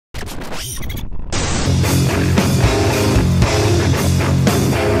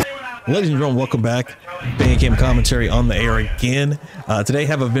Ladies and gentlemen, welcome back. Fan Cam commentary on the air again. Today I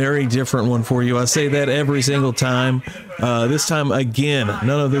have a very different one for you. I say that every single time. This time again, none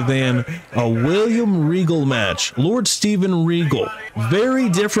other than a William Regal match. Lord Steven Regal. Very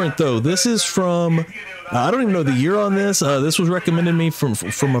different though. This is from, I don't even know the year on this. This was recommended me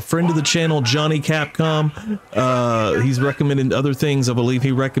from a friend of the channel, Johnny Capcom. He's recommended other things. I believe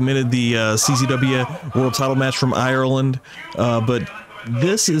he recommended the CZW World Title match from Ireland. But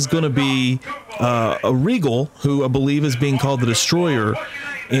this is going to be a Regal, who I believe is being called the Destroyer,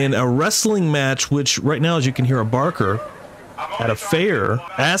 in a wrestling match, which right now, as you can hear, a barker at a fair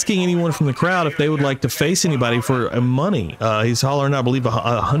asking anyone from the crowd if they would like to face anybody for money. He's hollering, I believe,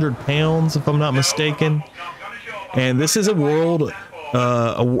 100 pounds, if I'm not mistaken. And this is a world,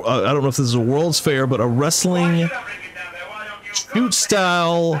 I don't know if this is a World's Fair, but a wrestling shoot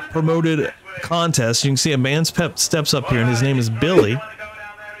style promoted contest. You can see a man steps up here, and his name is Billy,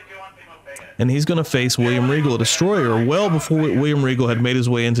 and he's going to face William Regal, a Destroyer, well before William Regal had made his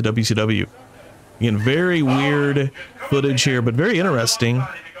way into WCW. Again, very weird footage here, but very interesting.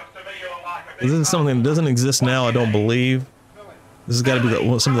 This is something that doesn't exist now, I don't believe. This has got to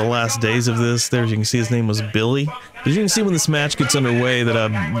be some of the last days of this. There, as you can see, his name was Billy. As you can see when this match gets underway,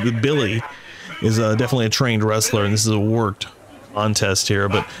 that Billy is definitely a trained wrestler, and this is a worked contest here.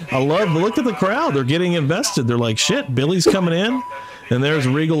 But I love, look at the crowd. They're getting invested. They're like, shit, Billy's coming in. And there's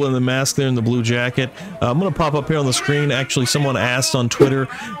Regal in the mask there in the blue jacket. I'm going to pop up here on the screen. Actually, someone asked on Twitter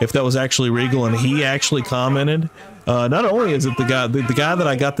if that was actually Regal, and he actually commented. Not only is it the guy that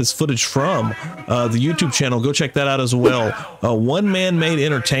I got this footage from, the YouTube channel, go check that out as well. One Man Made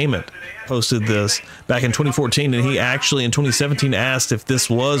Entertainment posted this back in 2014, and he actually in 2017 asked if this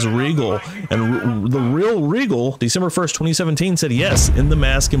was Regal, and the real Regal, December 1st, 2017, said yes, in the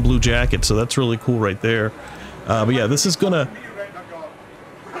mask and blue jacket. So that's really cool right there. But yeah, this is gonna.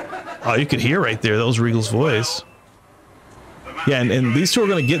 Oh, you could hear right there. That was Regal's voice. Yeah, and these two are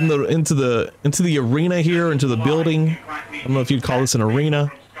going to get into the arena here, into the building. I don't know if you'd call this an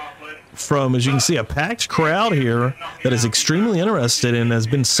arena. From, as you can see, a packed crowd here that is extremely interested and has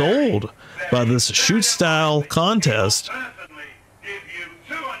been sold by this shoot style contest.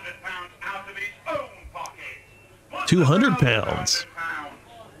 200 pounds.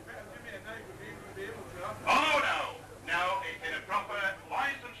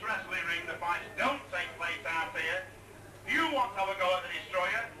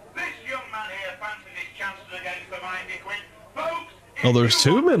 Oh, there's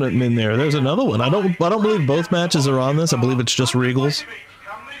two men there. There's another one. I don't believe both matches are on this. I believe it's just Regal's.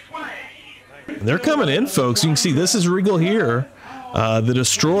 And they're coming in, folks. You can see this is Regal here, the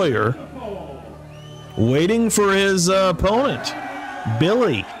Destroyer, waiting for his opponent,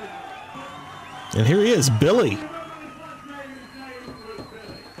 Billy. And here he is, Billy.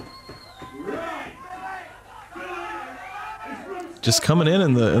 Just coming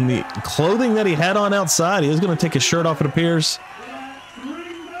in the clothing that he had on outside. He is going to take his shirt off, it appears,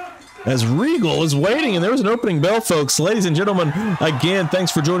 as Regal is waiting. And there was an opening bell, folks. Ladies and gentlemen, again,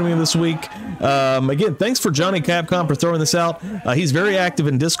 thanks for joining me this week. Again, thanks for Johnny Capcom for throwing this out. He's very active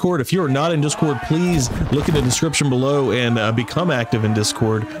in Discord. If you are not in Discord, please look in the description below and become active in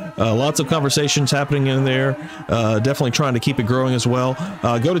Discord. Lots of conversations happening in there. Definitely trying to keep it growing as well.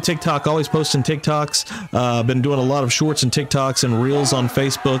 Go to TikTok, always posting TikToks. Been doing a lot of shorts and TikToks and reels on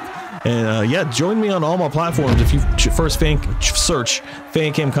Facebook. And yeah, join me on all my platforms. If you first search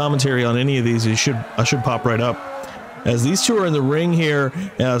Fan Cam commentary on any of these, I should pop right up. As these two are in the ring here,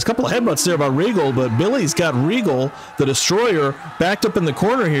 there's a couple of headbutts there by Regal, but Billy's got Regal, the Destroyer, backed up in the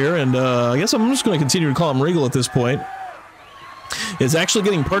corner here, and I guess I'm just going to continue to call him Regal at this point. Is actually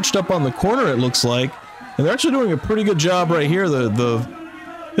getting perched up on the corner, it looks like, and they're actually doing a pretty good job right here.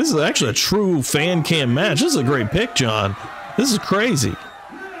 This is actually a true Fan Cam match. This is a great pick, John. This is crazy.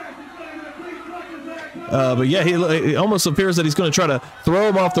 But yeah, it almost appears that he's going to try to throw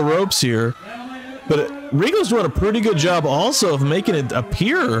him off the ropes here. But Regal's doing a pretty good job also of making it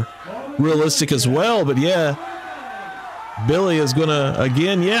appear realistic as well. But yeah, Billy is going to,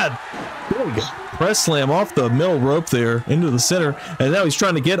 again, yeah, press slam off the middle rope there into the center. And now he's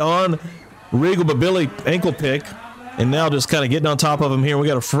trying to get on Regal, but Billy ankle pick. And now just kind of getting on top of him here. We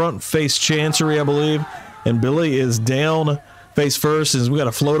got a front face chancery, I believe. And Billy is down face first, as we got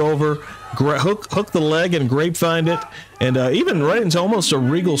to float over, hook the leg and grapevine it, and even right into almost a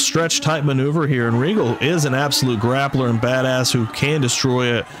Regal stretch type maneuver here. And Regal is an absolute grappler and badass who can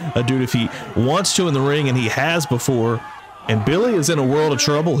destroy a dude if he wants to in the ring, and he has before. And Billy is in a world of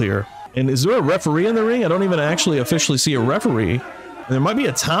trouble here. And is there a referee in the ring? I don't even actually officially see a referee. And there might be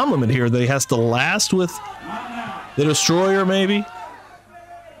a time limit here that he has to last with the Destroyer, maybe.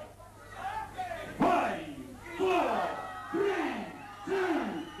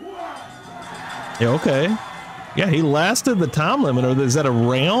 Yeah, okay. Yeah, he lasted the time limit. Or is that a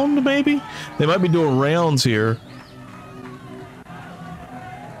round, maybe? They might be doing rounds here.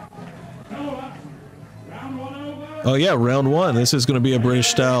 Oh, yeah, round one. This is going to be a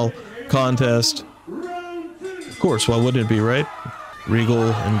British-style contest. Of course, why wouldn't it be, right? Regal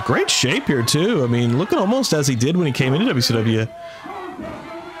in great shape here, too. I mean, looking almost as he did when he came into WCW.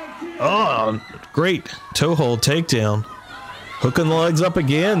 Oh, great toe hold takedown. Hooking the legs up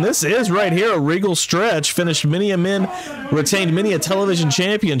again. This is right here a Regal stretch. Finished many a men, retained many a television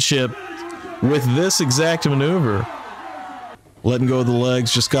championship with this exact maneuver. Letting go of the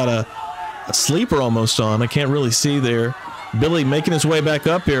legs, just got a sleeper almost on. I can't really see there. Billy making his way back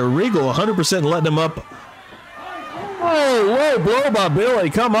up here. Regal 100% letting him up. Oh, low blow by Billy.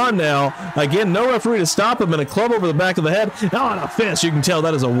 Come on now. Again, no referee to stop him, and a club over the back of the head. Oh, and a fist. You can tell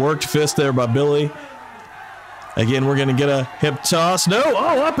that is a worked fist there by Billy. Again, we're going to get a hip toss. No.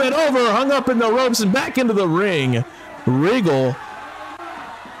 Oh, up and over. Hung up in the ropes and back into the ring. Regal.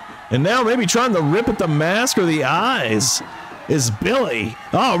 And now maybe trying to rip at the mask or the eyes is Billy.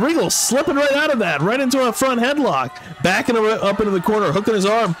 Oh, Regal slipping right out of that. Right into a front headlock. Backing up into the corner. Hooking his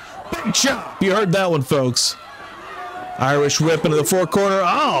arm. Big chop. You heard that one, folks. Irish whip into the four corner.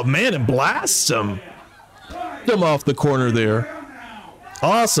 Oh, man, and blasts him. Him off the corner there.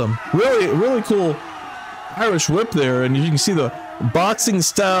 Awesome. Really, really cool Irish whip there. And you can see the boxing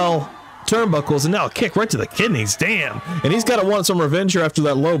style turnbuckles. And now a kick right to the kidneys. Damn. And he's got to want some revenge here after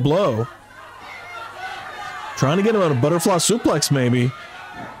that low blow. Trying to get him on a butterfly suplex, maybe.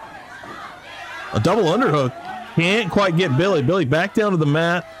 A double underhook. Can't quite get Billy. Billy back down to the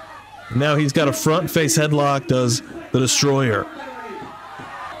mat. Now he's got a front face headlock, does the Destroyer.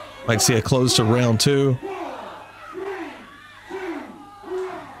 Might see a close to round two.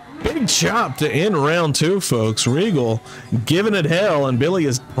 Big chop to end round two, folks. Regal giving it hell, and Billy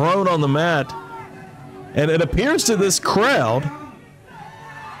is prone on the mat. And it appears to this crowd,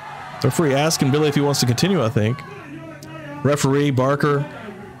 referee asking Billy if he wants to continue, I think. Referee Barker,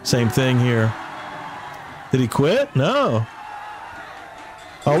 same thing here. Did he quit? No.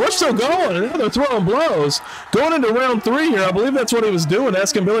 Oh, we're still going. Now they're throwing blows. Going into round three here, I believe that's what he was doing,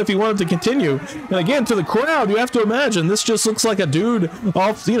 asking Billy if he wanted to continue. And again, to the crowd, you have to imagine, this just looks like a dude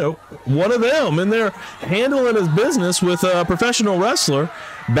off, you know, one of them. And they're handling his business with a professional wrestler.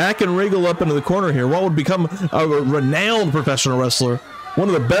 Backing Regal up into the corner here. What would become a renowned professional wrestler. One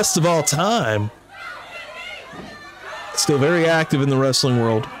of the best of all time. Still very active in the wrestling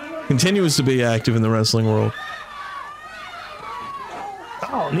world. Continues to be active in the wrestling world.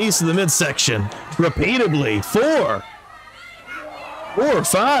 Oh, knees to the midsection. Repeatedly. 4 or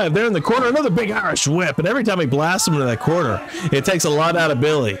 5. There in the corner. Another big Irish whip. And every time he blasts him into that corner, it takes a lot out of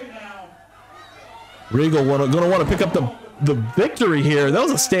Billy. Regal going to want to pick up the victory here. That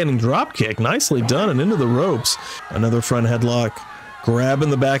was a standing drop kick. Nicely done and into the ropes. Another front headlock. Grabbing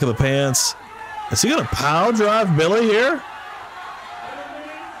the back of the pants. Is he going to power drive Billy here?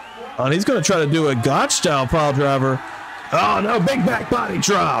 Oh, and he's going to try to do a Gotch-style pile driver. Oh, no, big back body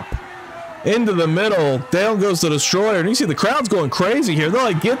drop. Into the middle. Down goes the Destroyer. And you see the crowd's going crazy here. They're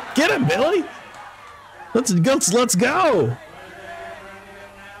like, get him, Billy. Let's go.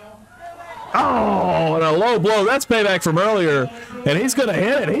 Oh, and a low blow. That's payback from earlier. And he's going to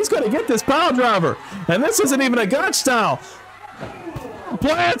hit it. He's going to get this pile driver. And this isn't even a Gotch style.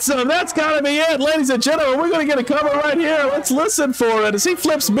 Plants him. That's got to be it, ladies and gentlemen. We're going to get a cover right here. Let's listen for it as he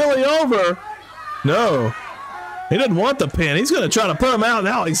flips Billy over. No. He didn't want the pin. He's going to try to put him out.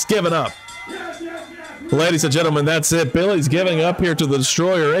 Now he's giving up. Ladies and gentlemen, that's it. Billy's giving up here to the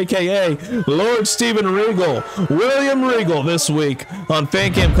Destroyer, a.k.a. Lord Steven Regal. William Regal this week on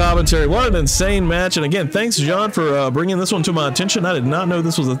Fan Cam Commentary. What an insane match. And again, thanks, John, for bringing this one to my attention. I did not know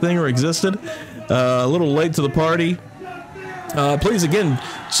this was a thing or existed. A little late to the party. Please, again,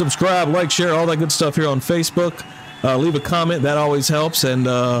 subscribe, like, share, all that good stuff here on Facebook. Leave a comment. That always helps. And,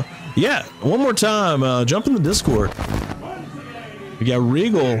 yeah, one more time, jump in the Discord. We got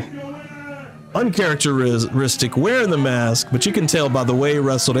Regal, uncharacteristic, wearing the mask, but you can tell by the way he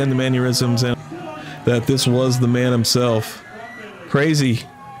wrestled and the mannerisms and that this was the man himself. Crazy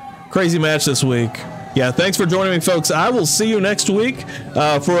match this week. Yeah, thanks for joining me, folks. I will see you next week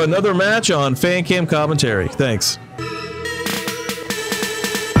for another match on Fan Cam Commentary. Thanks.